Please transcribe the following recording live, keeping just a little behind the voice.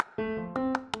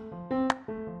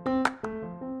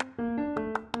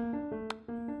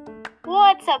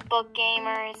What's up, book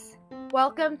gamers?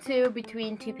 Welcome to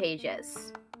Between Two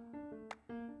Pages.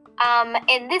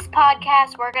 In this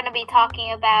podcast, we're going to be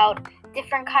talking about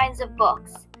different kinds of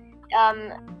books.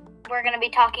 We're going to be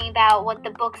talking about what the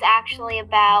book's actually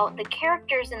about, the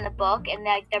characters in the book, and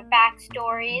their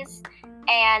backstories,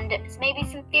 and maybe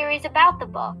some theories about the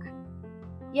book.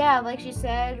 Yeah, like she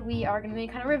said, we are going to be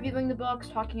kind of reviewing the books,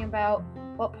 talking about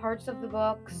what parts of the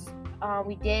books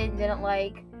we did and didn't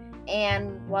like,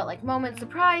 and what moments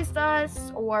surprised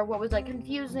us, or what was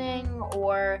confusing,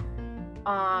 or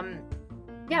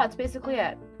that's basically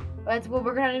it. That's what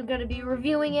we're going to be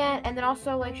reviewing it, and then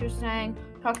also, like she was saying,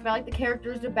 talk about the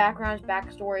characters, their backgrounds,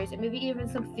 backstories, and maybe even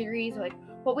some theories,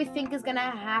 what we think is going to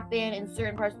happen in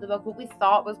certain parts of the book, what we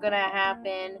thought was going to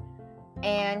happen,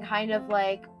 and kind of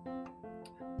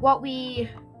what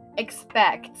we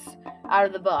expect out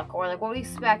of the book, or what we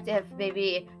expect if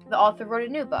maybe the author wrote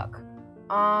a new book.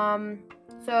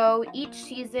 So each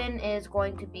season is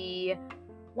going to be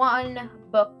one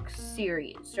book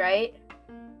series, right?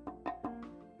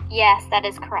 Yes, that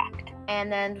is correct.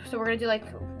 And then, so we're gonna do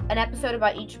an episode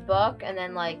about each book, and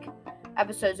then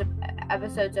episodes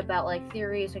about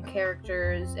theories and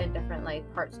characters and different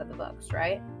parts of the books,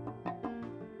 right?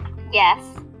 Yes.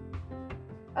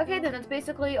 Okay, then that's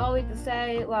basically all we have to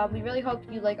say. Well, we really hope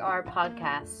you like our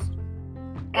podcast.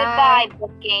 Goodbye,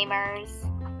 book gamers.